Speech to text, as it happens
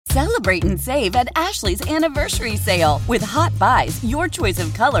Celebrate and save at Ashley's Anniversary Sale. With Hot Buys, your choice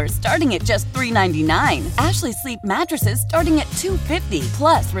of colors starting at just $3.99. Ashley Sleep mattresses starting at $2.50.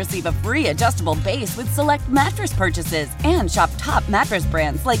 Plus, receive a free adjustable base with select mattress purchases. And shop top mattress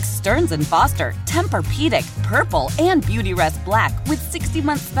brands like Stearns & Foster, Tempur-Pedic, Purple, and Beautyrest Black with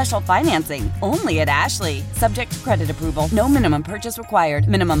 60-month special financing. Only at Ashley. Subject to credit approval. No minimum purchase required.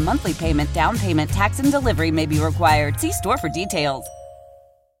 Minimum monthly payment, down payment, tax, and delivery may be required. See store for details.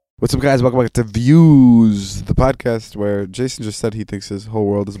 What's up, guys? Welcome back to Views, the podcast where Jason just said he thinks his whole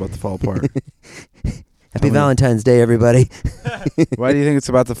world is about to fall apart. Happy Valentine's Day, everybody. Why do you think it's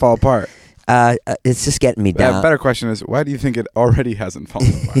about to fall apart? It's just getting me down. A better question is, why do you think it already hasn't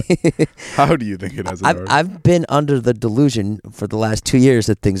fallen apart? How do you think it hasn't already? I've been under the delusion for the last 2 years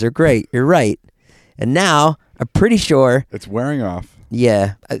that things are great. You're right. And now, I'm pretty sure... It's wearing off.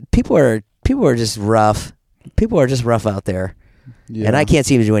 Yeah. People are just rough. People are just rough out there. Yeah. And I can't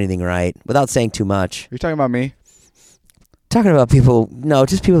seem to do anything right without saying too much. You're talking about me? Talking about people, no,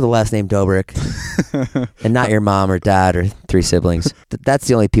 just people with the last name Dobrik. And not your mom or dad or 3 siblings. That's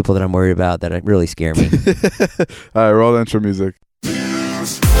the only people that I'm worried about that really scare me. All right, roll the intro music.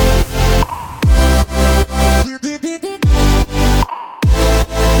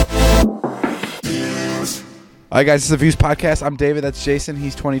 All right, guys, this is the Views Podcast. I'm David. That's Jason.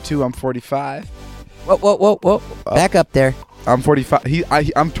 He's 22. I'm 45. Whoa. Back up there. I'm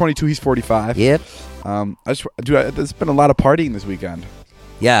 45. I'm 22. He's 45. Yep. There's been a lot of partying this weekend.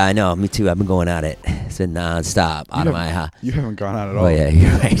 Yeah, I know. Me too. I've been going at it. It's been nonstop out of my house. You haven't gone out at all. Oh, yeah,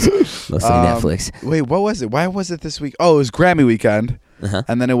 you're right. Mostly Netflix. Wait, what was it? Why was it this week? Oh, it was Grammy weekend. Uh-huh.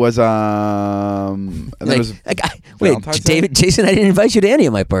 And then it was wait, David, Jason, I didn't invite you to any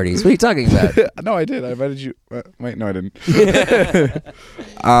of my parties. What are you talking about? No, I did. I invited you. Wait, no, I didn't.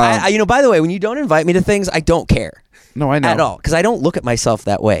 By the way, when you don't invite me to things, I don't care. No, I know. At all, because I don't look at myself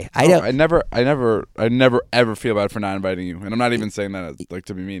that way. I never ever feel bad for not inviting you. And I'm not even saying that like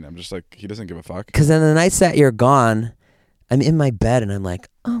to be mean. I'm just like, he doesn't give a fuck. Because then the nights that you're gone, I'm in my bed and I'm like,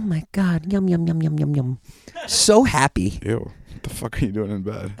 oh my God, yum, yum, yum, yum, yum, yum. So happy. Ew. What the fuck are you doing in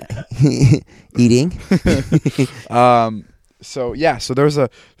bed? Eating. So there was a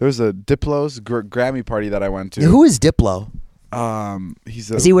Diplo's Grammy party that I went to. Who is Diplo?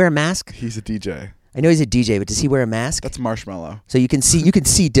 Does he wear a mask? He's a DJ. I know he's a DJ, but does he wear a mask? That's Marshmello. So you can see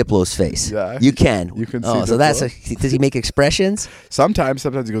Diplo's face. Yeah, you can. You can see. Oh, so Diplo. Does he make expressions? Sometimes he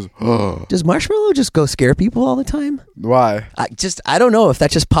goes. Oh. Does Marshmello just go scare people all the time? Why? I don't know if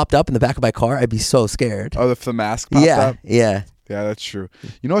that just popped up in the back of my car. I'd be so scared. Oh, if the mask popped up. Yeah. Yeah, that's true.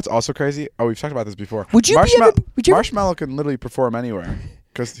 You know what's also crazy? Oh, we've talked about this before. Marshmello can literally perform anywhere.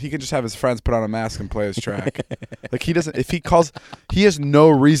 Because he can just have his friends put on a mask and play his track. Like he doesn't. If he calls, he has no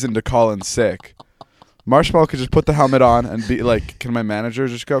reason to call in sick. Marshmello could just put the helmet on and be like, "Can my manager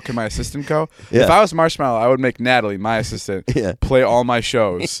just go? Can my assistant go?" Yeah. If I was Marshmello, I would make Natalie, my assistant, play all my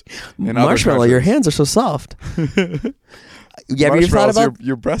shows. Marshmello, your hands are so soft. Yeah, have you thought about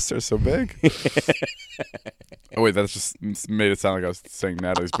your breasts are so big? Oh wait, that just made it sound like I was saying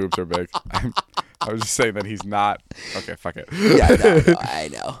Natalie's boobs are big. I was just saying that he's not. Okay, fuck it. Yeah, I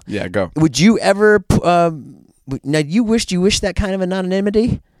know. Yeah, go. Would you ever? Now, you wish that kind of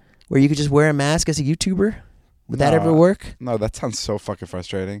anonymity, where you could just wear a mask as a YouTuber? Would that ever work? No, that sounds so fucking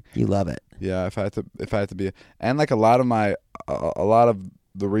frustrating. You love it. Yeah, if I had to be, and like a lot of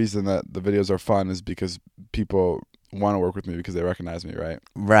the reason that the videos are fun is because people want to work with me because they recognize me, right?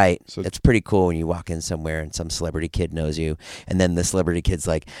 Right. So it's pretty cool when you walk in somewhere and some celebrity kid knows you, and then the celebrity kid's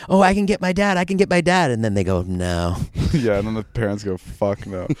like, "Oh, I can get my dad," and then they go, "No." Yeah, and then the parents go, "Fuck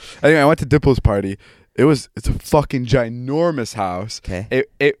no." Anyway, I went to Diplo's party. It's a fucking ginormous house. Okay.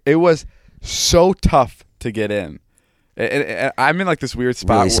 It was so tough to get in. I'm in like this weird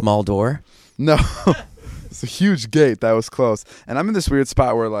spot. Really small door? No. It's a huge gate that was closed. And I'm in this weird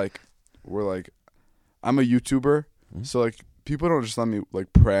spot where I'm a YouTuber. Mm-hmm. So like people don't just let me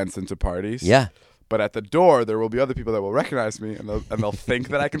like prance into parties. Yeah. But at the door there will be other people that will recognize me and they'll think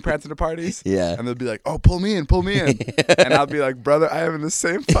that I can prance into parties. Yeah. And they'll be like, "Oh, pull me in." And I'll be like, "Brother, I am in the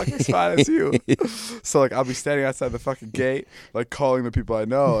same fucking spot as you." So like I'll be standing outside the fucking gate, like calling the people I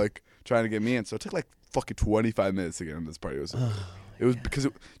know, like trying to get me in. So it took like fucking 25 minutes to get into this party. It was because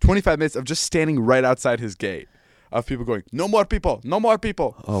 25 minutes of just standing right outside his gate. Of people going, "No more people, no more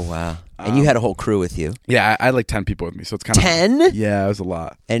people." Oh, wow. And you had a whole crew with you. Yeah, I had like 10 people with me, so it's kind of 10? Yeah, it was a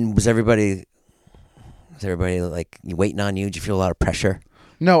lot. And was everybody like waiting on you? Did you feel a lot of pressure?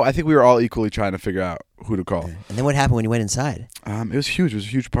 No, I think we were all equally trying to figure out who to call. And then what happened when you went inside? It was huge. It was a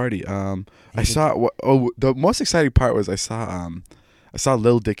huge party. I saw the most exciting part was I saw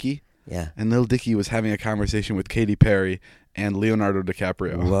Lil Dicky. Yeah. And Lil Dicky was having a conversation with Katy Perry and Leonardo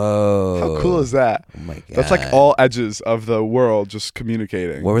DiCaprio. Whoa. How cool is that? Oh my God. That's like all edges of the world just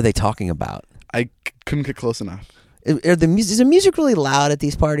communicating. What were they talking about? I couldn't get close enough. Is the music really loud at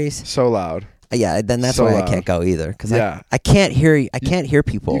these parties? So loud. Yeah, then that's So why loud. I can't go either. Because Yeah. I can't hear. I can't hear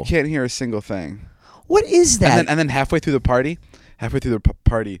people. You can't hear a single thing. What is that? And then halfway through the party,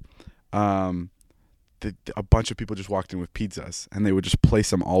 a bunch of people just walked in with pizzas, and they would just place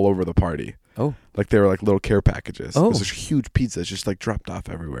them all over the party. Oh. Like they were like little care packages. Oh. It was just huge pizzas just like dropped off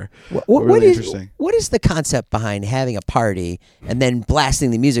everywhere. What Really is interesting. what is the concept behind having a party and then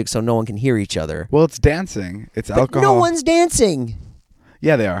blasting the music so no one can hear each other? Well, it's dancing. It's But alcohol. no one's dancing.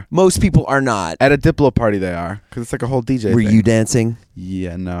 Yeah, they are. Most people are not. At a Diplo party, they are, because it's like a whole DJ Were thing. you dancing?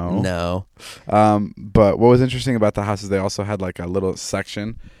 Yeah, no. No. But what was interesting about the house is they also had like a little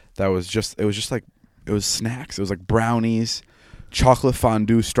section that was just it was snacks. It was like brownies, chocolate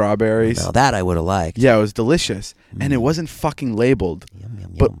fondue, strawberries. Now that I would have liked. Yeah, it was delicious. And it wasn't fucking labeled. Yum,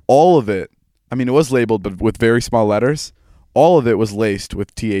 yum, But yum. all of it, I mean, it was labeled, but with very small letters. All of it was laced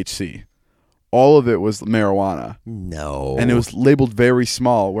with THC. All of it was marijuana. No. And it was labeled very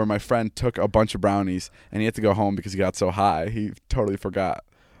small, where my friend took a bunch of brownies and he had to go home because he got so high. He totally forgot.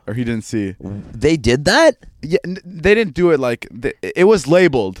 Or he didn't see. They did that? Yeah, they didn't do it like... It was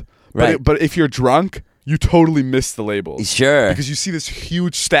labeled. Right. But if you're drunk, you totally miss the labels. Sure. Because you see this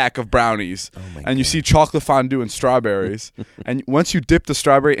huge stack of brownies, my and you see chocolate fondue and strawberries, and once you dip the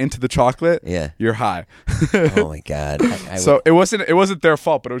strawberry into the chocolate, Yeah. you're high. Oh my God. So it wasn't their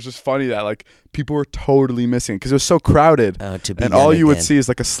fault, but it was just funny that like people were totally missing because it was so crowded, To be and young all you would again. see is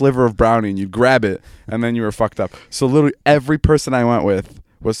like a sliver of brownie, and you'd grab it, and then you were fucked up. So literally every person I went with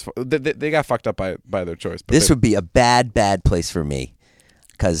was they got fucked up by their choice. But This would be a bad place for me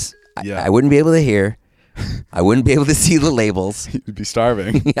because Yeah. I wouldn't be able to hear. I wouldn't be able to see the labels. you'd be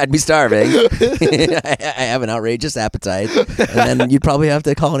starving. I'd be starving. I have an outrageous appetite. And then you'd probably have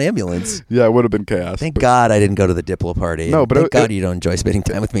to call an ambulance. Yeah, it would have been chaos. Thank but- God I didn't go to the Diplo party. No, And but thank it- God you don't enjoy spending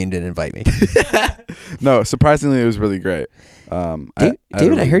time with me and didn't invite me. No, surprisingly, it was really great.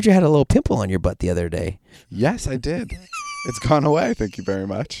 David, I heard you had a little pimple on your butt the other day. Yes, I did. It's gone away. Thank you very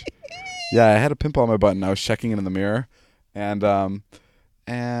much. Yeah, I had a pimple on my butt, and I was checking it in the mirror, and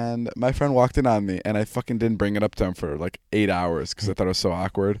my friend walked in on me, and I fucking didn't bring it up to him for like 8 hours because I thought it was so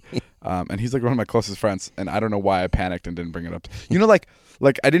awkward. And he's like one of my closest friends, and I don't know why I panicked and didn't bring it up. You know, like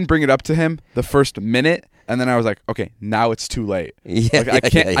I didn't bring it up to him the first minute, and then I was like, okay, now it's too late. Yeah,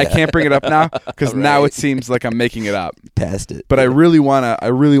 Like, I can't bring it up now because now Right. it seems like I'm making it up. Past it. But I really wanna,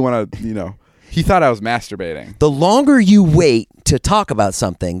 you know. He thought I was masturbating. The longer you wait to talk about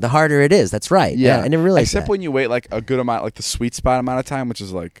something, the harder it is. That's right. Yeah, I didn't realize Except that. when you wait like a good amount, like the sweet spot amount of time, which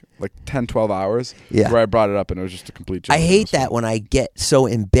is like 10, 12 hours. Yeah. Where I brought it up and it was just a complete joke. I hate that when I get so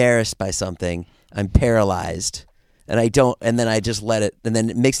embarrassed by something, I'm paralyzed. And I don't, and then I just let it, and then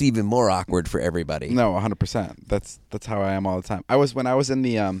it makes it even more awkward for everybody. No, 100%. That's how I am all the time. When I was in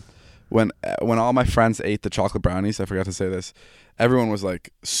the when all my friends ate the chocolate brownies, I forgot to say this. Everyone was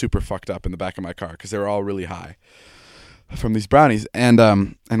like super fucked up in the back of my car because they were all really high from these brownies, and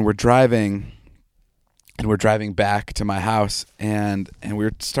we're driving back to my house, and we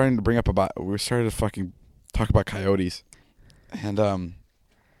were starting to fucking talk about coyotes, and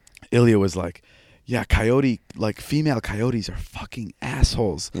Ilya was like, yeah, female coyotes are fucking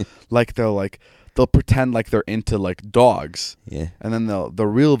assholes. Like they'll pretend like they're into like dogs. Yeah. And then they'll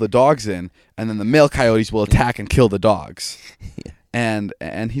reel the dogs in, and then the male coyotes will attack and kill the dogs. Yeah.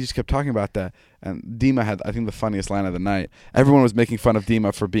 And he just kept talking about that. And Dima had, I think, the funniest line of the night. Everyone was making fun of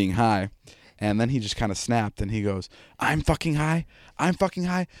Dima for being high. And then he just kind of snapped, and he goes, I'm fucking high.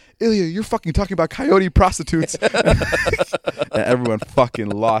 Ilya, you're fucking talking about coyote prostitutes. And everyone fucking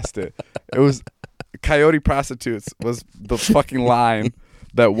lost it. It was, coyote prostitutes was the fucking line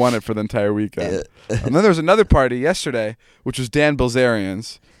that won it for the entire weekend. And then there was another party yesterday, which was Dan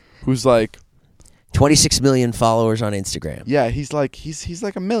Bilzerian's, who's like, 26 million followers on Instagram. yeah, he's like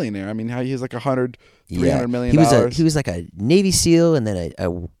a millionaire. I mean, he has like 300 million He was dollars. he was like a Navy SEAL and then a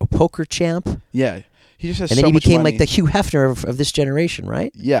poker champ. Yeah, he just has And so then he much became money. like the Hugh Hefner of this generation,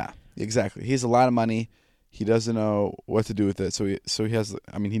 right? Yeah, exactly. He has a lot of money. He doesn't know what to do with it. So he has.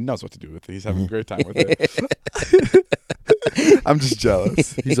 I mean, he knows what to do with it. He's having a great time with it. I'm just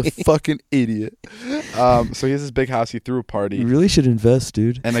jealous. He's a fucking idiot. So he has this big house. He threw a party. really should invest,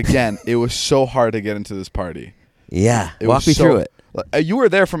 dude. And again, it was so hard to get into this party. Yeah. It Walk was me so- through it. You were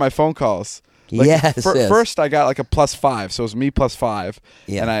there for my phone calls. Like, Yes, yes. First, I got like a +5, so it was me +5,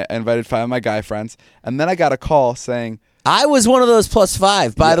 Yeah. and I invited 5 of my guy friends, and then I got a call saying, I was one of those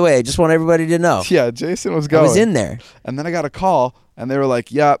 +5, by the way. I just want everybody to know. "Yeah, Jason was I going." was in there. And then I got a call And they were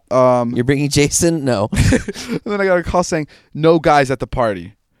like, yeah. You're bringing Jason? No. And then I got a call saying, no guys at the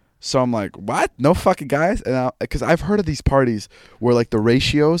party. So I'm like, what? No fucking guys? And because I've heard of these parties where like the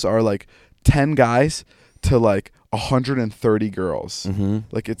ratios are like 10 guys to like 130 girls. Mm-hmm.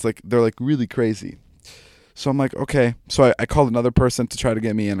 Like it's like they're like really crazy. So I'm like, okay. So I called another person to try to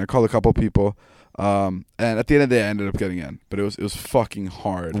get me in. I called a couple people. And at the end of the day, I ended up getting in. But it was fucking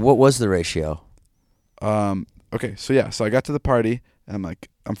hard. What was the ratio? Okay, so yeah, so I got to the party and I'm like,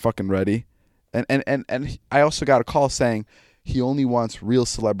 I'm fucking ready. And I also got a call saying he only wants real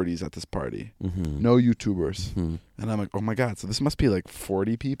celebrities at this party. Mm-hmm. No YouTubers. Mm-hmm. And I'm like, oh my God, so this must be like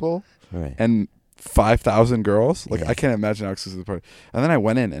 40 people Right. and 5,000 girls? Like Yeah. I can't imagine how exclusive the party. And then I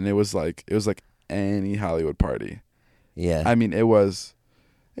went in and it was like any Hollywood party. Yeah. I mean, it was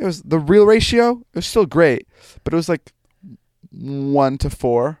the real ratio, it was still great, but it was like 1 to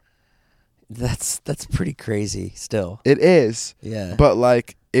 4. That's pretty crazy still. It is. Yeah. But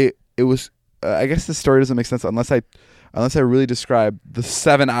like it was. I guess the story doesn't make sense unless I really describe the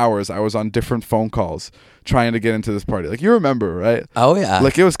 7 hours I was on different phone calls trying to get into this party. Like you remember, right? Oh yeah.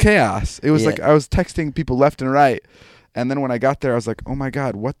 Like it was chaos. It was Yeah. like I was texting people left and right, and then when I got there, I was like, oh my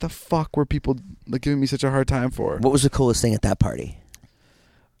God, what the fuck were people like giving me such a hard time for? What was the coolest thing at that party?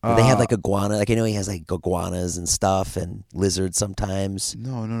 Did they have like iguana? Like I know he has like iguanas and stuff and lizards sometimes.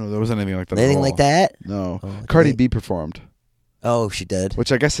 No, there wasn't anything like that. at Anything all. like that? No. Oh, Cardi they- B performed. Oh, she did.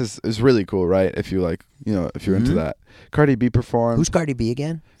 Which I guess is really cool, right? If you like, if you're into Mhm. that. Cardi B performed. Who's Cardi B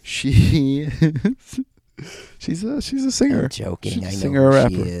again? She's a singer. I'm joking. She's I a know singer or who rapper.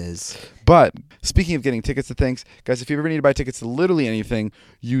 she is. But speaking of getting tickets to things, guys, if you ever need to buy tickets to literally anything,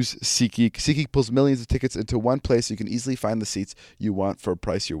 use SeatGeek. SeatGeek pulls millions of tickets into one place so you can easily find the seats you want for a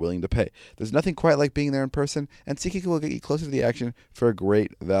price you're willing to pay. There's nothing quite like being there in person, and SeatGeek will get you closer to the action for a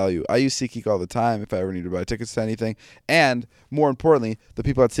great value. I use SeatGeek all the time if I ever need to buy tickets to anything. And more importantly, the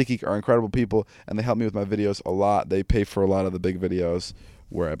people at SeatGeek are incredible people, and they help me with my videos a lot. They pay for a lot of the big videos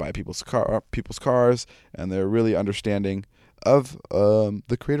where I buy people's cars, and they're really understanding of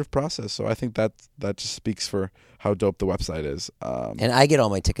the creative process. So I think that just speaks for how dope the website is. And I get all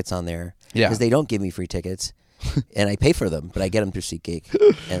my tickets on there. Yeah. Because they don't give me free tickets. And I pay for them, but I get them through SeatGeek.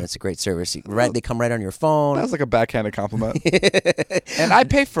 And it's a great service. They come right on your phone. That's like a backhanded compliment. And I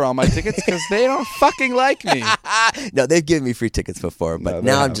pay for all my tickets because they don't fucking like me. No, they've given me free tickets before, but No, they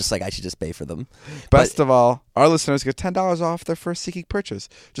now I'm have. just like, I should just pay for them. Best of all, our listeners get $10 off their first SeatGeek purchase.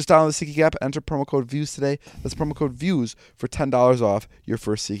 Just download the SeatGeek app, enter promo code VIEWS today. That's promo code VIEWS for $10 off your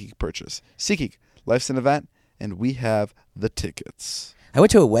first SeatGeek purchase. SeatGeek, life's an event, and we have the tickets. I went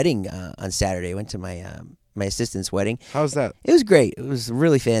to a wedding on Saturday. I went to my my assistant's wedding. How's that? It was great. It was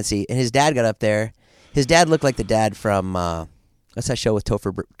really fancy. And his dad got up there. His dad looked like the dad from what's that show with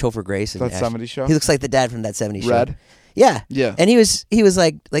Topher Grace? And That 70s show? He looks like the dad from that 70s show. Red? Yeah. Yeah. And he was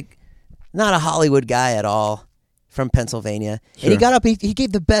like not a Hollywood guy at all, from Pennsylvania. Sure. And he got up. He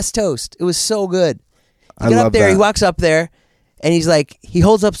gave the best toast. It was so good. He I got love up there. that. He walks up there, and he's like, he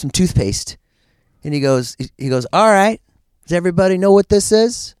holds up some toothpaste, and he goes, all right. Does everybody know what this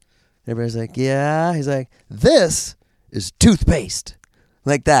is? Everybody's like, yeah. He's like, this is toothpaste.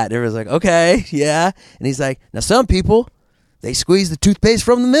 Like that. Everybody's like, okay, yeah. And he's like, now some people, they squeeze the toothpaste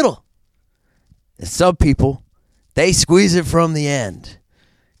from the middle. And some people, they squeeze it from the end.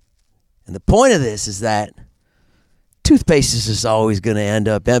 And the point of this is that toothpaste is just always going to end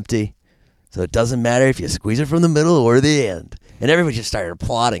up empty. So it doesn't matter if you squeeze it from the middle or the end. And everybody just started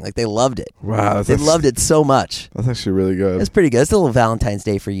applauding. Like, they loved it. Wow. They loved it so much. That's actually really good. It's pretty good. It's a little Valentine's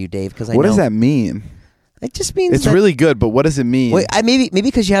Day for you, Dave, because I What know. does that mean? It just means It's that, really good, but what does it mean? Wait, maybe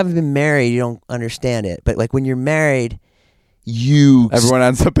because you haven't been married, you don't understand it. But like when you're married, you Everyone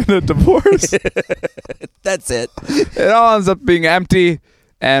ends up in a divorce. that's it. It all ends up being empty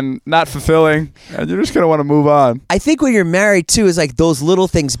and not fulfilling, and you're just going to want to move on. I think when you're married too is like those little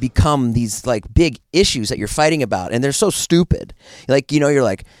things become these like big issues that you're fighting about, and they're so stupid. Like, you're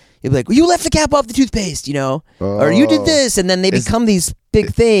like, well, you left the cap off the toothpaste, or you did this, and then they become these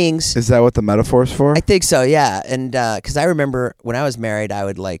big things. Is that what the metaphor's for? I think so, yeah. And because I remember when I was married, I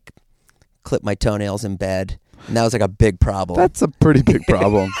would like clip my toenails in bed, and that was like a big problem. That's a pretty big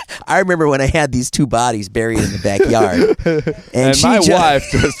problem. I remember when I had these two bodies buried in the backyard, and she my just- wife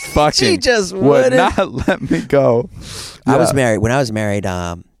just fucking she just would wouldn't. not let me go. I was Yeah. married. When I was married,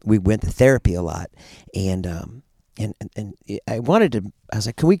 we went to therapy a lot, and I wanted to. I was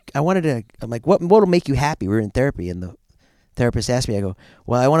like, I'm like, what'll make you happy? We were in therapy, and the therapist asked me. I go,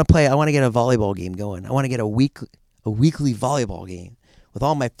 well, I want to get a volleyball game going. I want to get a weekly volleyball game with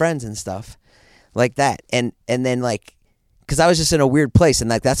all my friends and stuff like that. And then like, because I was just in a weird place, and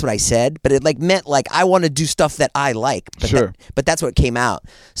like that's what I said. But it like meant like I want to do stuff that I like. But Sure. but that's what came out.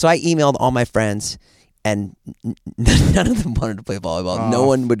 So I emailed all my friends, and none of them wanted to play volleyball. No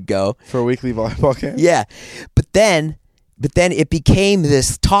one would go For a weekly volleyball game? Yeah, but then it became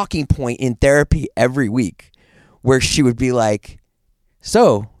this talking point in therapy every week, where she would be like,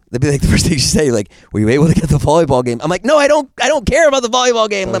 "So." That'd be like the first thing she say, like, "Were you able to get the volleyball game?" I'm like, "No, I don't care about the volleyball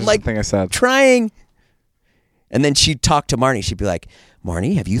game." That was I'm like, the thing I said. trying. And then she'd talk to Marnie. She'd be like,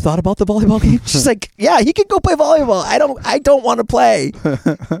 "Marnie, have you thought about the volleyball game?" She's like, "Yeah, he can go play volleyball. I don't want to play."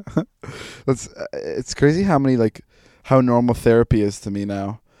 It's crazy how normal therapy is to me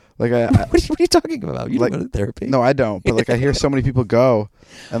now. Like What are you talking about? You like, don't go to therapy? No, I don't. But like I hear so many people go,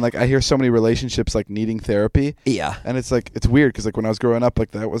 and like I hear so many relationships like needing therapy. Yeah. And it's like it's weird because like when I was growing up,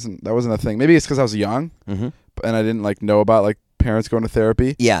 like that wasn't a thing. Maybe it's because I was young, and I didn't like know about like parents going to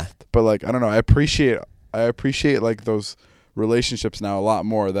therapy. Yeah. But like I don't know, I appreciate like those relationships now a lot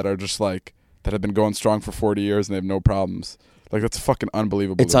more that are just like that have been going strong for 40 years and they have no problems. Like that's fucking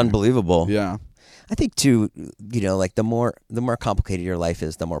unbelievable. It's unbelievable. Yeah. I think too, like the more complicated your life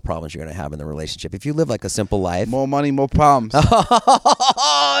is, the more problems you're going to have in the relationship. If you live like a simple life, More money, more problems.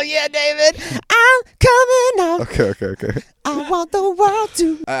 oh yeah, David, I'm coming out. Okay. I want the world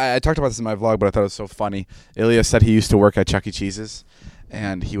to. I talked about this in my vlog, but I thought it was so funny. Ilya said he used to work at Chuck E. Cheese's,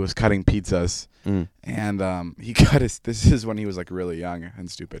 and he was cutting pizzas. And he cut his. This is when he was like really young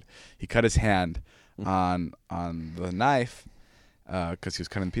and stupid. He cut his hand on the knife. Because he was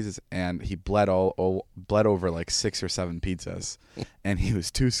cutting pieces, and he bled over like 6 or 7 pizzas, and he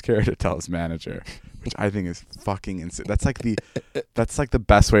was too scared to tell his manager, which I think is fucking insane. That's like the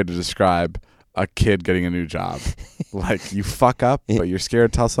best way to describe a kid getting a new job. Like you fuck up, but you're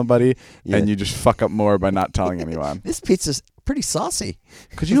scared to tell somebody, and you just fuck up more by not telling anyone. This pizza's pretty saucy.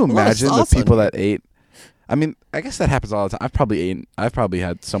 Could you imagine the sauce on people it. that ate? I mean, I guess that happens all the time. I've probably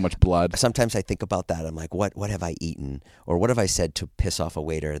had so much blood. Sometimes I think about that. I'm like, what have I eaten, or what have I said to piss off a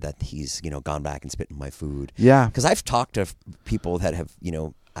waiter that he's gone back and spit in my food? Yeah, because I've talked to people that have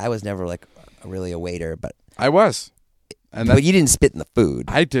I was never like really a waiter, but I was. But you didn't spit in the food.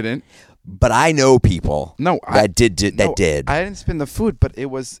 I didn't. But I know people. That did. I didn't spit in the food, but it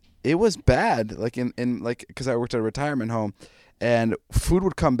was bad. Like in because I worked at a retirement home. And food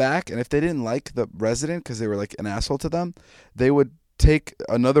would come back, and if they didn't like the resident because they were like an asshole to them, they would take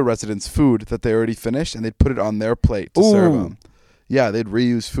another resident's food that they already finished, and they'd put it on their plate to serve them. Yeah, they'd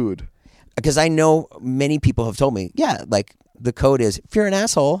reuse food. Because I know many people have told me, like the code is, if you're an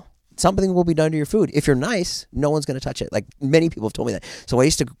asshole, something will be done to your food. If you're nice, no one's going to touch it. Like many people have told me that. So when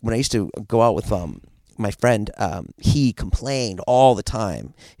I used to go out with my friend, he complained all the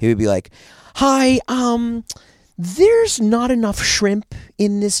time. He would be like, "Hi, there's not enough shrimp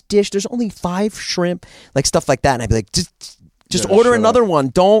in this dish. There's only 5 shrimp," like stuff like that. And I'd be like, just order another one.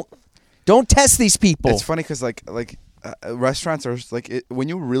 Don't test these people. It's funny because like restaurants are like when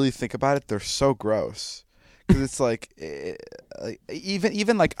you really think about it, they're so gross. Because it's like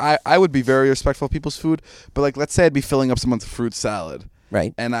even like I would be very respectful of people's food, but like let's say I'd be filling up someone's fruit salad.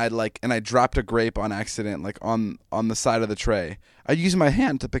 Right. And I dropped a grape on accident, like on the side of the tray. I'd use my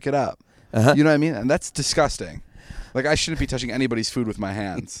hand to pick it up. You know what I mean? And that's disgusting. Like I shouldn't be touching anybody's food with my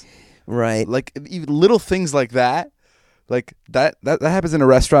hands. Right. Like even little things like that, like that happens in a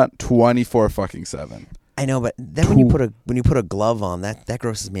restaurant 24/7. I know, but then when you put a glove on, that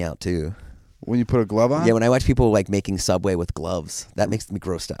grosses me out too. When you put a glove on? Yeah, when I watch people like making Subway with gloves, that makes me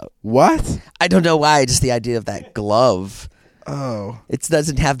grossed out. What? I don't know why. Just the idea of that glove. Oh. It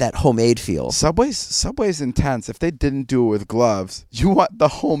doesn't have that homemade feel. Subway's intense. If they didn't do it with gloves, you want the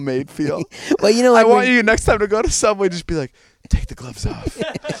homemade feel. Well, like I want you next time to go to Subway, just be like, take the gloves off.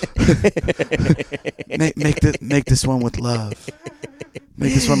 make this one with love.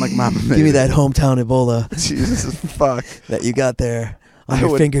 Make this one like Mama made. Give me that hometown Ebola. Jesus fuck. That you got there. On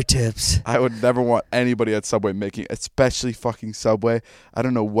your fingertips. I would never want anybody at Subway making, especially fucking Subway. I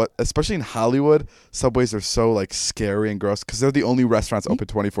don't know what, especially in Hollywood, Subways are so like scary and gross because they're the only restaurants open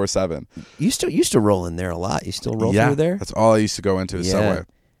 24/7. You used to roll in there a lot. You still roll through there? That's all I used to go into is Subway.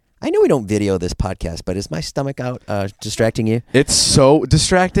 I know we don't video this podcast, but is my stomach out distracting you? It's so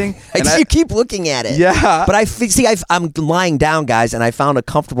distracting. You keep looking at it. Yeah. But I'm lying down, guys, and I found a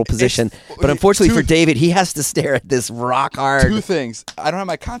comfortable position. But unfortunately for David, he has to stare at this rock hard. 2 things. I don't have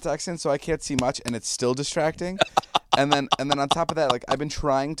my contacts in, so I can't see much, and it's still distracting. and then on top of that, like I've been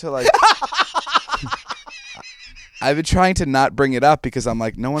trying to not bring it up because I'm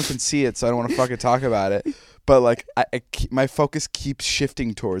like, no one can see it, so I don't want to fucking talk about it. But like my focus keeps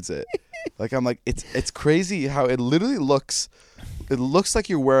shifting towards it. Like I'm like it's crazy how it literally looks. It looks like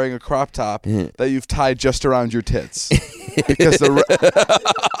you're wearing a crop top that you've tied just around your tits. because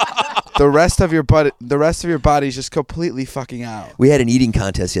the rest of your body is just completely fucking out. We had an eating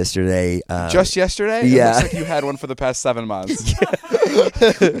contest yesterday. Just yesterday? Yeah. It looks like you had one for the past 7 months.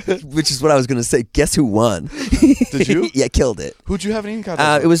 Which is what I was going to say. Guess who won? Did you? Yeah, killed it. Who'd you have an eating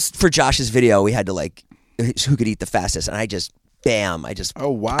contest with? It was for Josh's video. We had to who could eat the fastest, and Oh,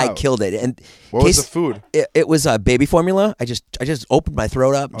 wow. I killed it. And what was the food? It was baby formula. I just opened my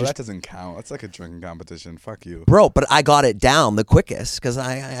throat up. That doesn't count. That's like a drinking competition. Fuck you, bro. But I got it down the quickest because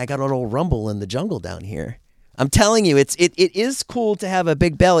I got a little rumble in the jungle down here. I'm telling you, it is cool to have a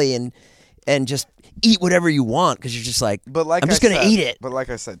big belly and just eat whatever you want because you're just like, I'm just gonna eat it. But like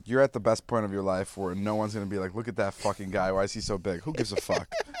I said, you're at the best point of your life where no one's gonna be like, look at that fucking guy. Why is he so big? Who gives a fuck?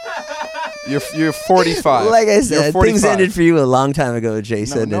 You're 45. Like I said, things 45. ended for you a long time ago,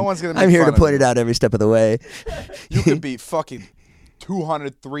 Jason. No one's gonna make I'm here to fun of point you. it out every step of the way. You could be fucking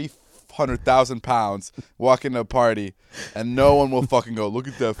 300,000 pounds, walk into a party, and no one will fucking go, look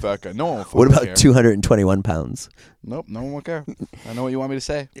at that fat guy. No one will fucking What about care. 221 pounds? Nope, no one will care. I know what you want me to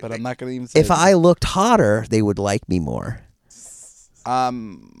say, but I'm not going to even say If I looked hotter, they would like me more.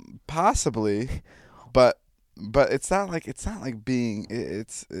 Possibly, but it's not like being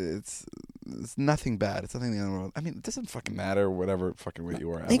it's nothing bad. It's nothing in the other world. I mean, it doesn't fucking matter whatever fucking weight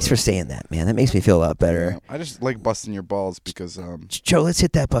you are. Thanks for saying that, man. That makes me feel a lot better. I just like busting your balls because Joe, let's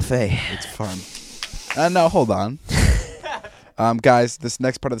hit that buffet. it's fun. No, hold on. Guys, this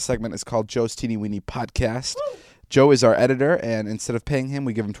next part of the segment is called Joe's Teeny Weeny Podcast. Joe is our editor, and instead of paying him,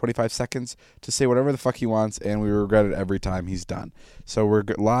 we give him 25 seconds to say whatever the fuck he wants, and we regret it every time he's done. So we're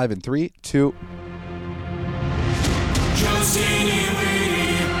live in 3, 2. Joe's Teeny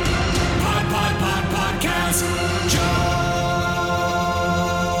Weeny Podcast.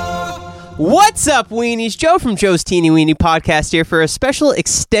 What's up, weenies? Joe from Joe's Teeny Weeny Podcast here for a special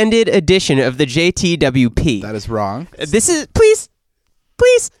extended edition of the JTWP. That is wrong. This is, please.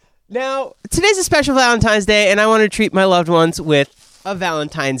 Now, today's a special Valentine's Day, and I want to treat my loved ones with a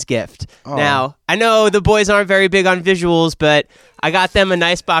Valentine's gift. Aw. Now, I know the boys aren't very big on visuals, but I got them a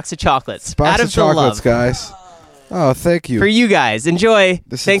nice box of chocolates. Box out of of chocolates, the love. guys. Oh, thank you. For you guys. Enjoy.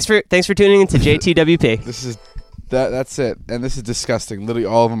 Thanks for tuning into JTWP. This is that's it, and this is disgusting. Literally,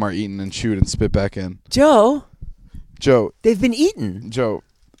 all of them are eaten and chewed and spit back in. Joe, Joe, they've been eaten.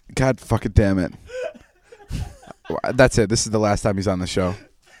 God fucking damn it. That's it. This is the last time he's on the show. This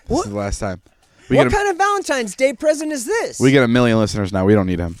What? is the last time. What kind of Valentine's Day present is this? We get 1 million listeners now. We don't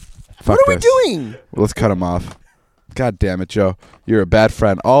need him. Fuck What are we this. doing? Well, let's cut him off. God damn it, Joe. You're a bad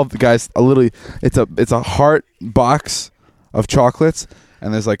friend. All of the guys, it's a heart box of chocolates,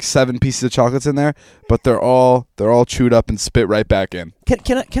 and there's like 7 pieces of chocolates in there, but they're all chewed up and spit right back in.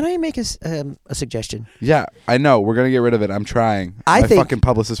 Can I make a suggestion? Yeah, I know. We're gonna get rid of it. I'm trying. I My think- fucking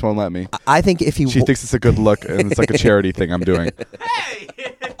publicist won't let me. I think if you She thinks it's a good look, and it's like a charity thing I'm doing.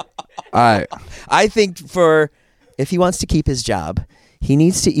 All right. I think if he wants to keep his job, he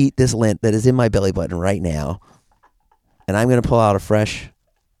needs to eat this lint that is in my belly button right now. And I'm going to pull out a fresh.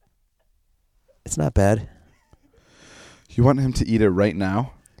 It's not bad. You want him to eat it right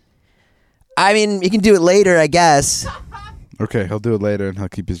now? I mean, you can do it later, I guess. Okay, he'll do it later, and he'll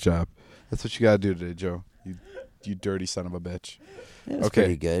keep his job. That's what you gotta do today, Joe. You dirty son of a bitch. It was Okay,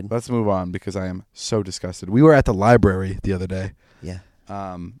 pretty good. let's move on because I am so disgusted. We were at the library the other day. Yeah.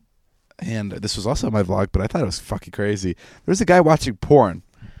 And this was also my vlog, but I thought it was fucking crazy. There was a guy watching porn,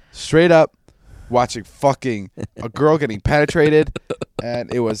 straight up watching fucking a girl getting penetrated,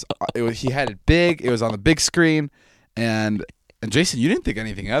 and it was he had it big. It was on the big screen, and Jason, you didn't think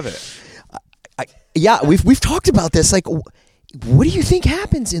anything of it. Yeah, we've talked about this. Like, what do you think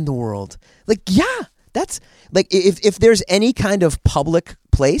happens in the world? Like, yeah, that's like if there's any kind of public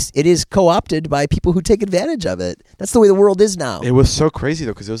place, it is co-opted by people who take advantage of it. That's the way the world is now. It was so crazy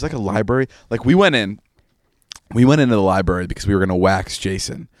though, because it was like a library. Like we went into the library because we were gonna wax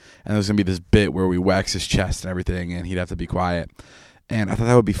Jason, and there was gonna be this bit where we wax his chest and everything, and he'd have to be quiet. And I thought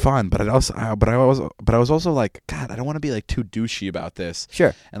that would be fun, but I was also like, God, I don't want to be like too douchey about this.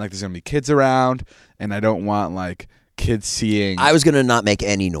 Sure. And like, there's gonna be kids around, and I don't want like kids seeing. I was gonna not make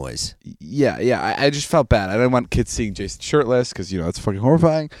any noise. Yeah. I just felt bad. I didn't want kids seeing Jason shirtless because it's fucking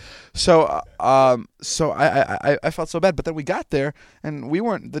horrifying. So I felt so bad. But then we got there and we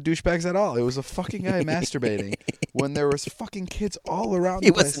weren't the douchebags at all. It was a fucking guy masturbating when there was fucking kids all around.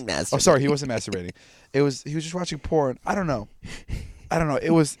 He the place. wasn't masturbating. Oh, sorry, he wasn't masturbating. He was just watching porn. I don't know.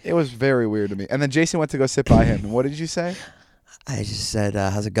 It was very weird to me. And then Jason went to go sit by him. And what did you say? I just said,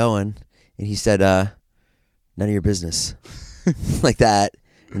 how's it going? And he said, none of your business. Like that.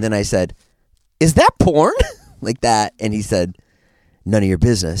 And then I said, is that porn? Like that. And he said, none of your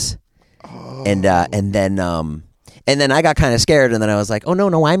business. Oh. And then And then I got kind of scared, and then I was like, oh,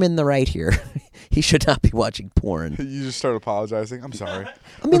 no, I'm in the right here. He should not be watching porn. You just start apologizing. I'm sorry.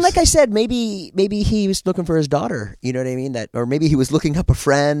 I mean, like I said, maybe he was looking for his daughter. You know what I mean? Or maybe he was looking up a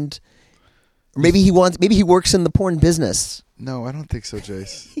friend. Or maybe he works in the porn business. No, I don't think so,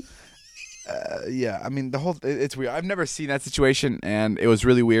 Jace. Yeah, I mean, it's weird. I've never seen that situation, and it was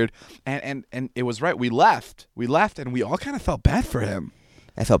really weird. And it was right. We left, and we all kind of felt bad for him.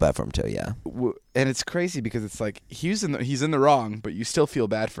 I felt bad for him too, yeah. And it's crazy because it's like he's in the wrong, but you still feel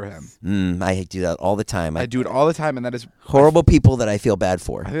bad for him. I do that all the time. I do it all the time, and that is horrible people that I feel bad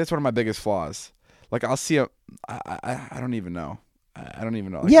for. I think that's one of my biggest flaws. Like I'll see I don't even know. I don't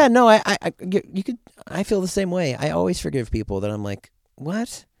even know. Like, yeah, no, I feel the same way. I always forgive people that I'm like,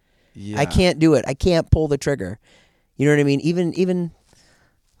 what? Yeah. I can't do it. I can't pull the trigger. You know what I mean? Even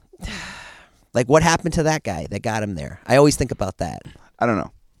like what happened to that guy that got him there? I always think about that. I don't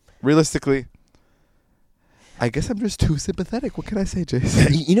know. Realistically, I guess I'm just too sympathetic. What can I say,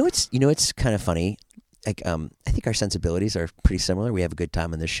 Jason? You know it's kind of funny. Like I think our sensibilities are pretty similar. We have a good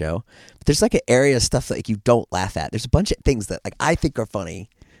time on this show. But there's like an area of stuff that like you don't laugh at. There's a bunch of things that like I think are funny.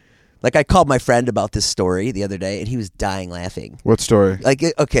 Like I called my friend about this story the other day, and he was dying laughing. What story? Like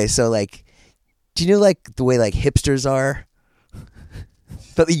okay, so like, do you know like the way like hipsters are?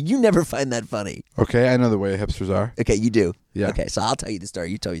 But you never find that funny. Okay, I know the way hipsters are. Okay, you do. Yeah. Okay, so I'll tell you the story.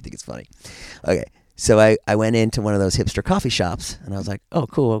 You tell me you think it's funny. Okay, so I went into one of those hipster coffee shops, and I was like, oh,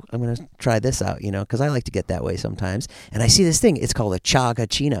 cool, I'm going to try this out, because I like to get that way sometimes. And I see this thing. It's called a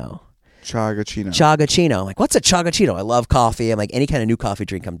Chagachino. Chagachino. I'm like, what's a Chagachino? I love coffee. I'm like, any kind of new coffee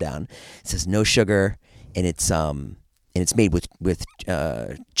drink, I'm down. It says no sugar, and it's made with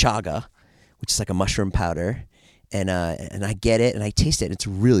chaga, which is like a mushroom powder. And I get it, and I taste it, and it's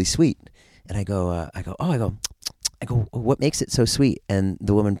really sweet. And I go, what makes it so sweet? And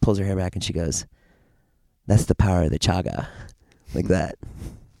the woman pulls her hair back, and she goes, that's the power of the chaga. Like that.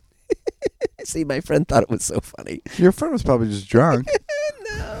 See, my friend thought it was so funny. Your friend was probably just drunk.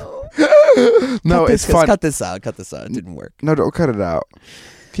 No. No, it's fun. Cut this out. It didn't work. No, don't cut it out.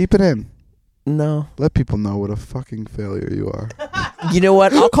 Keep it in. No. Let people know what a fucking failure you are. You know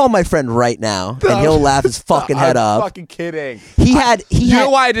what? I'll call my friend right now, and he'll laugh his fucking head I'm off. fucking kidding. You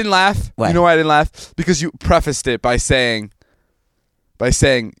know why I didn't laugh? Why? You know why I didn't laugh? Because you prefaced it by saying,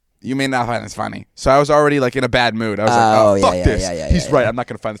 you may not find this funny. So I was already like in a bad mood. I was fuck this. He's right. I'm not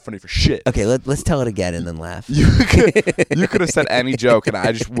going to find this funny for shit. Okay, let's tell it again and then laugh. You could have said any joke, and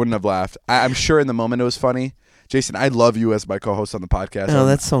I just wouldn't have laughed. I'm sure in the moment it was funny. Jason, I love you as my co-host on the podcast. Oh,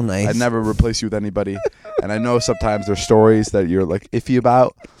 that's so nice. I'd never replace you with anybody. And I know sometimes there's stories that you're like iffy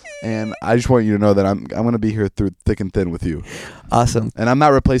about. And I just want you to know that I'm going to be here through thick and thin with you. Awesome. And I'm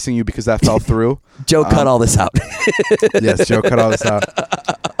not replacing you because that fell through. Joe cut all this out. Yes, Joe cut all this out.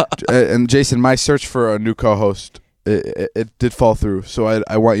 And Jason, my search for a new co-host, it did fall through. So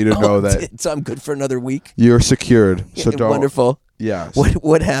I want you to know that. So I'm good for another week? You're secured. So don't. Wonderful. Yeah.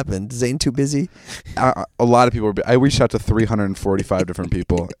 What happened? Zane too busy? A lot of people I reached out to 345 different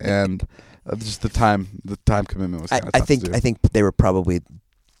people, and just the time commitment was kind of tough to do. I think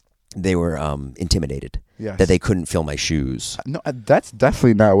they were intimidated. Yes. That they couldn't fill my shoes. No, that's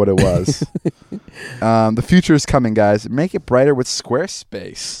definitely not what it was. The future is coming, guys. Make it brighter with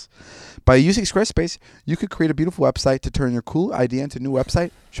Squarespace. By using Squarespace, you could create a beautiful website to turn your cool idea into a new website,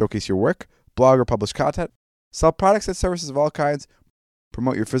 showcase your work, blog or publish content, sell products and services of all kinds,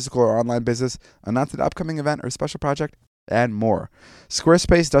 promote your physical or online business, announce an upcoming event or special project, and more.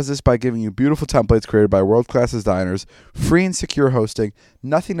 Squarespace does this by giving you beautiful templates created by world-class designers, free and secure hosting,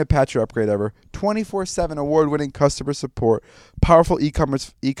 nothing to patch or upgrade ever, 24/7 award-winning customer support, powerful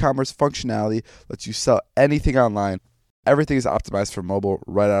e-commerce functionality, lets you sell anything online. Everything is optimized for mobile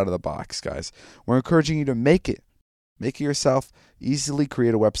right out of the box, guys. We're encouraging you to make it yourself, easily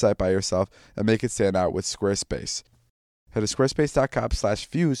create a website by yourself, and make it stand out with Squarespace. Head to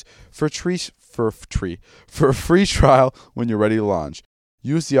squarespace.com/views for a free trial when you're ready to launch.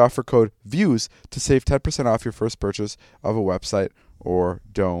 Use the offer code VIEWS to save 10% off your first purchase of a website or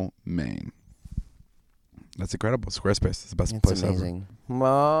domain. That's incredible. Squarespace is the best place amazing. Ever.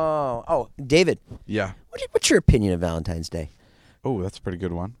 Wow. Oh, David. Yeah. What's your opinion of Valentine's Day? Oh, that's a pretty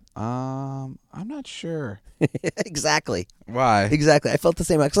good one. I'm not sure. Exactly. Why? Exactly. I felt the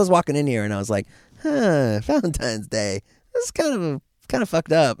same. Because I was walking in here and I was like, Valentine's Day. This is kind of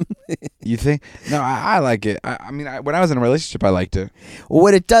fucked up. You think? No, I like it. I mean, when I was in a relationship, I liked it. Well,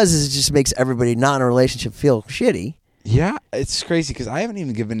 what it does is it just makes everybody not in a relationship feel shitty. Yeah, it's crazy because I haven't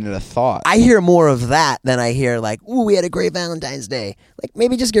even given it a thought. I hear more of that than I hear like, ooh, we had a great Valentine's Day. Like,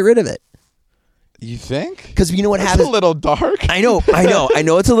 maybe just get rid of it. You think? Because you know what That's happens? a little dark. I know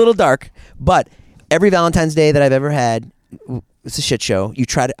it's a little dark, but every Valentine's Day that I've ever had, it's a shit show.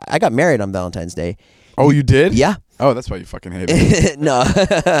 I got married on Valentine's Day. Oh, you did? Yeah. Oh, that's why you fucking hate it. No,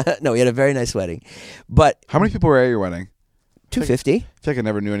 no, we had a very nice wedding, but How many people were at your wedding? 250. I feel like I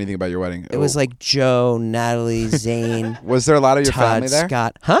never knew anything about your wedding. It was like Joe, Natalie, Zane, Was there a lot of your Todd, family there?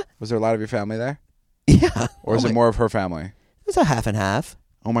 Scott. Huh? Was there a lot of your family there? Yeah. Or is it more of her family? It was a half and half.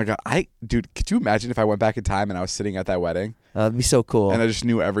 Oh my god, dude, could you imagine if I went back in time and I was sitting at that wedding It'd be so cool. and I just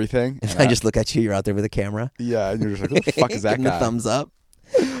knew everything? If and I just look at you, you're out there with a camera. yeah, and you're just like, who the fuck is that Giving guy? the thumbs up.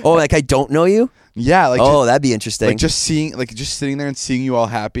 Oh, like I don't know you? Yeah, like Oh, that'd be interesting. like just sitting there and seeing you all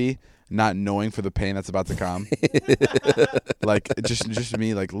happy, not knowing for the pain that's about to come. Like just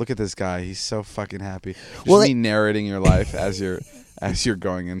me, like, look at this guy, he's so fucking happy. Just Well, me narrating your life as you're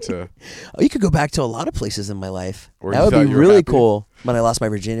going into. Oh, you could go back to a lot of places in my life. Where That you would thought be you were really happy? cool. When I lost my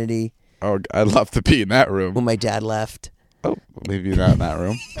virginity, Oh, I'd love to be in that room. when my dad left. Oh, maybe not in that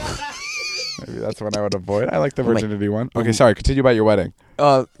room. Maybe that's one I would avoid. I like the my- virginity one. Okay, sorry. Continue about your wedding.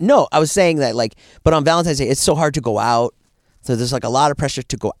 No, I was saying that but on Valentine's Day, it's so hard to go out. So there's like a lot of pressure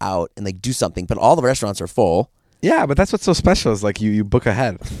to go out and like do something, but all the restaurants are full. Yeah, but that's what's so special is like you book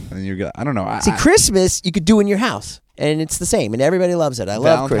ahead and you get. I don't know. See, Christmas you could do in your house, and it's the same, and everybody loves it. I love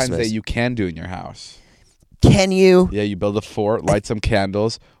Valentine's Christmas. Day you can do in your house. Can you? Yeah, you build a fort, light some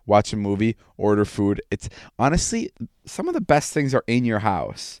candles, watch a movie, order food. It's honestly some of the best things are in your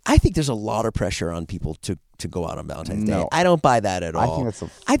house. I think there's a lot of pressure on people to go out on Valentine's Day. No. I don't buy that at I all. think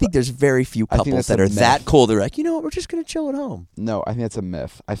that's I think there's very few I think couples that's that a are myth. that cool. They're like, you know what, we're just gonna chill at home. No, I think that's a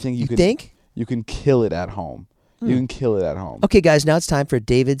myth. I think You think? you can kill it at home. You can kill it at home. Okay, guys, now it's time for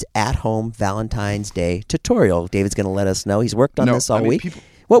David's at-home Valentine's Day tutorial. David's going to let us know. He's worked on No, this all I mean, week. people-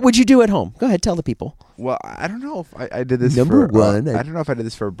 What would you do at home? Go ahead, tell the people. Well, I don't know if I did this Number for one, I don't know if I did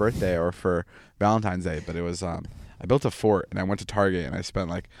this for a birthday or for Valentine's Day, but it was I built a fort and I went to Target and I spent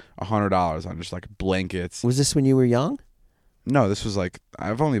like $100 on just like blankets. Was this when you were young? No, this was like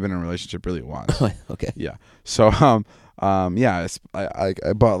I've only been in a relationship really once. Okay. Yeah. So yeah,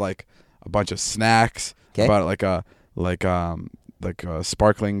 I bought like a bunch of snacks. Okay. I bought like a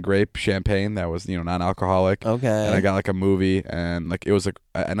sparkling grape champagne that was non-alcoholic. Okay. And I got like a movie and like it was like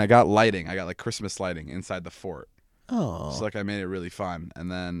and I got lighting. I got like Christmas lighting inside the fort. Oh. So like I made it really fun.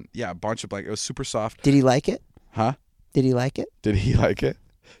 And then yeah, a bunch of like it was super soft. Did he like it? Huh? Did he like it? Did he like it?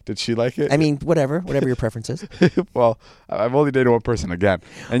 Did she like it? I mean, whatever your preference is. well, I've only dated one person again.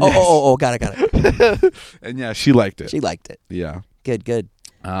 And Oh, got it. and yeah, she liked it. She liked it. Yeah. Good.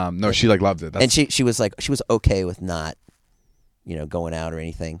 No, she like loved it. And she was like, she was okay with not, going out or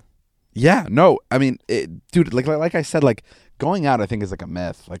anything. Yeah, no, I mean, dude, like I said, like going out, I think is like a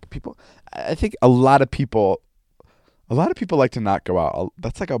myth. Like I think a lot of people like to not go out.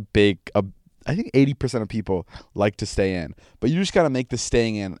 That's like I think 80% of people like to stay in, but you just got to make the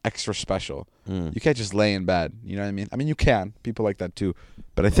staying in extra special. You can't just lay in bed. You know what I mean? I mean, you can. People like that too,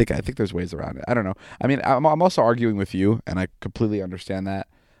 but I think there's ways around it. I don't know. I mean, I'm also arguing with you, and I completely understand that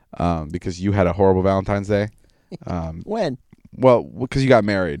because you had a horrible Valentine's Day. When? Well, because you got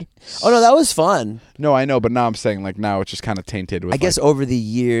married. Oh, no, that was fun. No, I know, but now I'm saying like now it's just kind of tainted with. I guess over the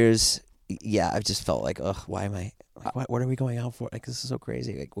years, yeah, I've just felt like, ugh, why am I? Like, what are we going out for? Like, this is so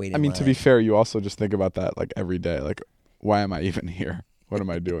crazy. Like, waiting. I mean, to be fair, you also just think about that like every day. Like, why am I even here? What am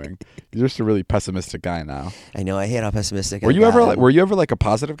I doing? You're just a really pessimistic guy now. I know. I hate how pessimistic. Were you ever like a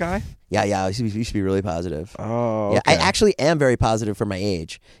positive guy? Yeah. I used to be really positive. Oh, Yeah, I okay. actually am very positive for my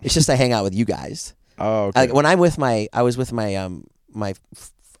age. It's just I hang out with you guys. Oh, okay. Like when I was with my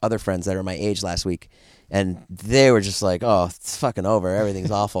other friends that are my age last week, and they were just like, "Oh, it's fucking over. Everything's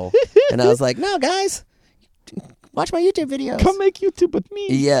awful." And I was like, "No, guys, watch my YouTube videos. Come make YouTube with me.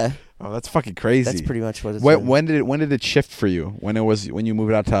 Yeah, Oh, that's fucking crazy. that's pretty much what it's. When did it shift for you? When you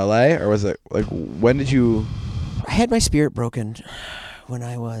moved out to LA, or was it like when did you I had my spirit broken when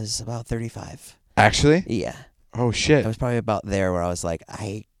I was about 35. actually? Yeah, Oh shit. I was probably about there where I was like,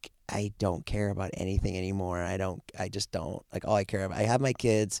 I don't care about anything anymore. I just don't. Like, all I care about, I have my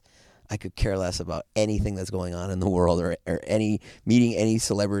kids. I could care less about anything that's going on in the world or meeting any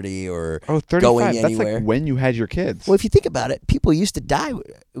celebrity or Oh, 35. going That's anywhere. like when you had your kids. Well, if you think about it, people used to die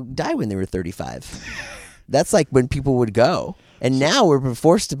when they were 35. That's like when people would go. And now we're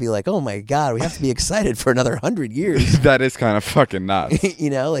forced to be like, oh my God, we have to be excited for another 100 years. That is kind of fucking nuts.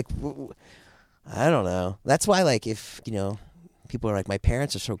 Like, I don't know. That's why, like, if, people are like, my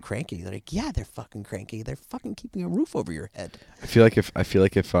parents are so cranky. They're like, yeah, they're fucking cranky. They're fucking keeping a roof over your head. I feel like if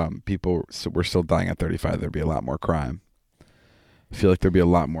people were still dying at 35, there'd be a lot more crime. I feel like there'd be a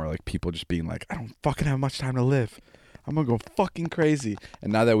lot more like people just being like, I don't fucking have much time to live. I'm gonna go fucking crazy.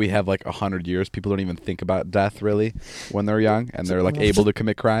 And now that we have like 100 years, people don't even think about death really when they're young, and they're like able to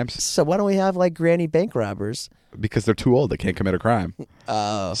commit crimes So why don't we have like granny bank robbers? because they're too old. They can't commit a crime.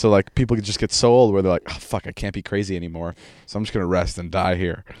 Oh. So like people just get so old where they're like, oh fuck, I can't be crazy anymore. So I'm just gonna rest and die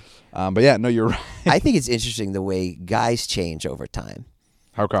here. But yeah, no, you're right. I think it's interesting the way guys change over time.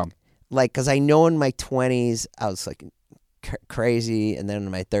 How come? Like, because I know in my 20s, I was like crazy, and then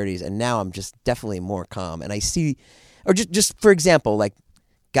in my 30s, and now I'm just definitely more calm. And I see, or just for example, like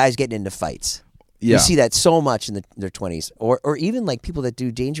guys getting into fights. Yeah. You see that so much in their 20s, or even like people that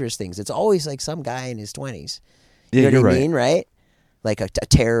do dangerous things. It's always like some guy in his 20s. You know you're what I right. mean, right? Like a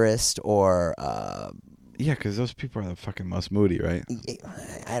terrorist or Yeah, because those people are the fucking most moody, right?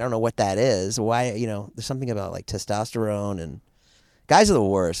 I don't know what that is. Why, there's something about like testosterone, and guys are the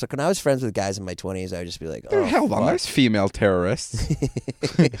worst. Like when I was friends with guys in my 20s, I would just be like, oh, Hold on, fuck. there's female terrorists.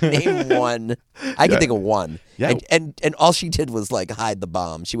 Name one. I can think of one. Yeah. And all she did was like hide the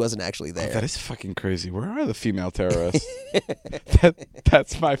bomb. She wasn't actually there. That is fucking crazy. Where are the female terrorists?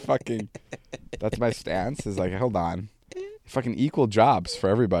 That's my stance. Is like, hold on, fucking equal jobs for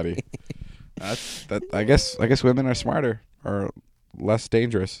everybody. I guess women are smarter or less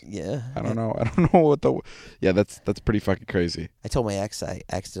dangerous. Yeah. I don't know what the. Yeah, that's pretty fucking crazy. I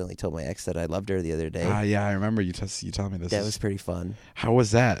accidentally told my ex that I loved her the other day. Yeah, I remember you telling me this. That was pretty fun. How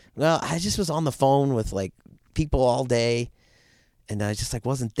was that? Well, I just was on the phone with like people all day, and I just like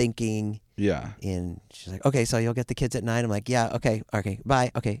wasn't thinking. Yeah. And she's like, "Okay, so you'll get the kids at 9." I'm like, "Yeah, okay,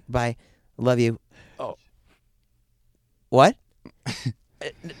 bye, love you." Oh, what?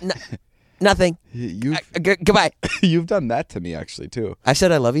 Nothing. Goodbye. You've done that to me actually too. I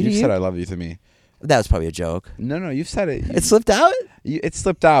said I love you. You've to you? said I love you to me. That was probably a joke. No, you've said it. It slipped out. It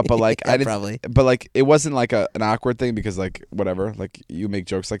slipped out, but like I didn't. Probably. But like it wasn't like an awkward thing because like whatever, like you make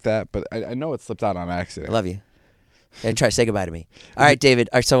jokes like that. But I know it slipped out on accident. I love you. And try to say goodbye to me. All right, David.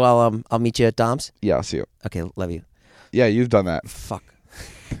 All right, so I'll meet you at Dom's. Yeah, I'll see you. Okay, love you. Yeah, you've done that. Fuck.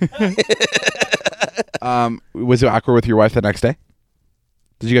 Was it awkward with your wife the next day?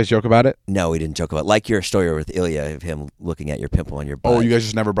 Did you guys joke about it? No, we didn't joke about like your story with Ilya of him looking at your pimple on your butt. Oh, you guys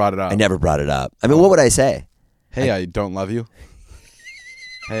just never brought it up. I never brought it up. I mean, what would I say? Hey, I don't love you.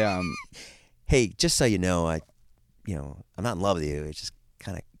 Hey, Hey, just so you know, I'm not in love with you. It just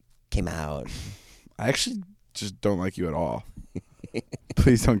kind of came out. I actually just don't like you at all.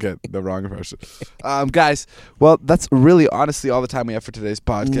 Please don't get the wrong impression. Guys, well, that's really honestly all the time we have for today's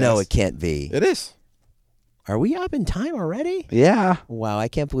podcast. No, it can't be. It is. Are we up in time already? Yeah. Wow, I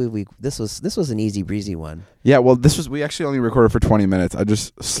can't believe this was an easy breezy one. Yeah, well, we actually only recorded for 20 minutes. I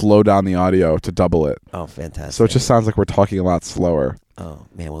just slowed down the audio to double it. Oh, fantastic. So it just sounds like we're talking a lot slower. Oh,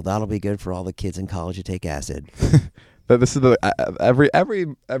 man, well, that'll be good for all the kids in college who take acid. But this is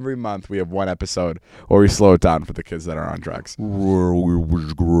every month we have one episode where we slow it down for the kids that are on drugs. Well, it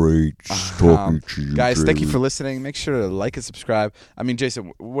was great talking to you, Guys, thank you for listening. Make sure to like and subscribe. I mean,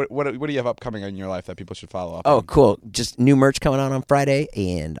 Jason, what do you have upcoming in your life that people should follow up Oh, on? cool. Just new merch coming out on Friday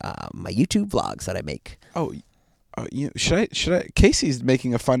and my YouTube vlogs that I make. Should I? Casey's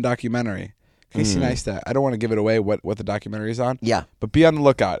making a fun documentary. Casey Neistat. I don't want to give it away what the documentary is on. Yeah. But be on the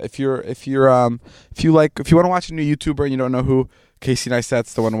lookout. If you want to watch a new YouTuber and you don't know who Casey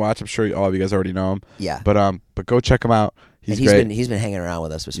Neistat's the one to watch, I'm sure all of you guys already know him. Yeah. But go check him out. He's great. He's been hanging around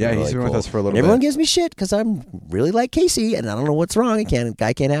with us. Which Yeah, is really he's been with cool. us for a little and everyone bit. gives me shit because I'm really like Casey, and I don't know what's wrong.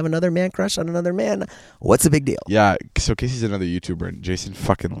 Guy can't have another man crush on another man. What's the big deal? Yeah, so Casey's another YouTuber, and Jason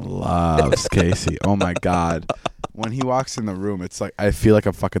fucking loves Casey. Oh my god, when he walks in the room, it's like I feel like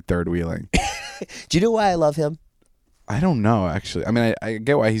I'm fucking third wheeling. Do you know why I love him? I don't know actually. I mean, I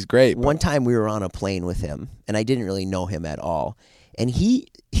get why he's great. But One time we were on a plane with him, and I didn't really know him at all. And he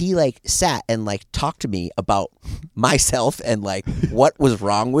like sat and like talked to me about myself and like what was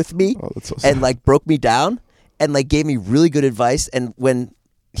wrong with me, Oh, that's so sad. and like broke me down and like gave me really good advice. And when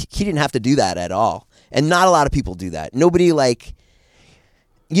he didn't have to do that at all, and not a lot of people do that. Nobody like,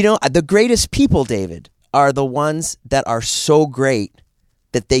 the greatest people, David, are the ones that are so great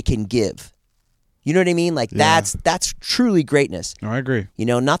that they can give. You know what I mean? Like Yeah. that's truly greatness. No, I agree.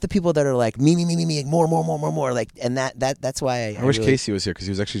 Not the people that are like me, more, like, and that's why I wish really, Casey was here because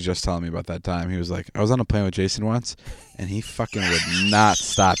he was actually just telling me about that time. He was like, I was on a plane with Jason once, and he fucking would not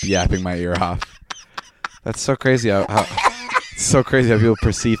stop yapping my ear off. That's so crazy. It's so crazy how people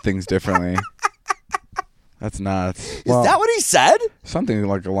perceive things differently. That's nuts. Is that what he said? Something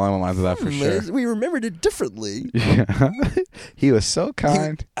like along the lines of that for sure. We remembered it differently. Yeah. He was so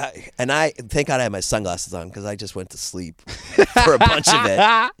kind. And I thank God I had my sunglasses on because I just went to sleep for a bunch of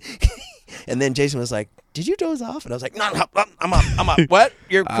it. And then Jason was like, did you doze off? And I was like, no, I'm up. What?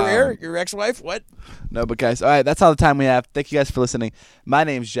 Your career? Your ex-wife? What? No, but guys, all right, that's all the time we have. Thank you guys for listening. My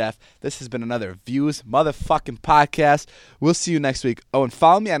name's Jeff. This has been another Views motherfucking podcast. We'll see you next week. Oh, and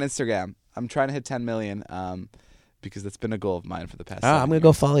follow me on Instagram. I'm trying to hit 10 million because that's been a goal of mine for the past 7 I'm going to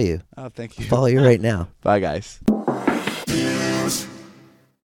go follow you. Oh, thank you. Follow you right now. Bye, guys. Views.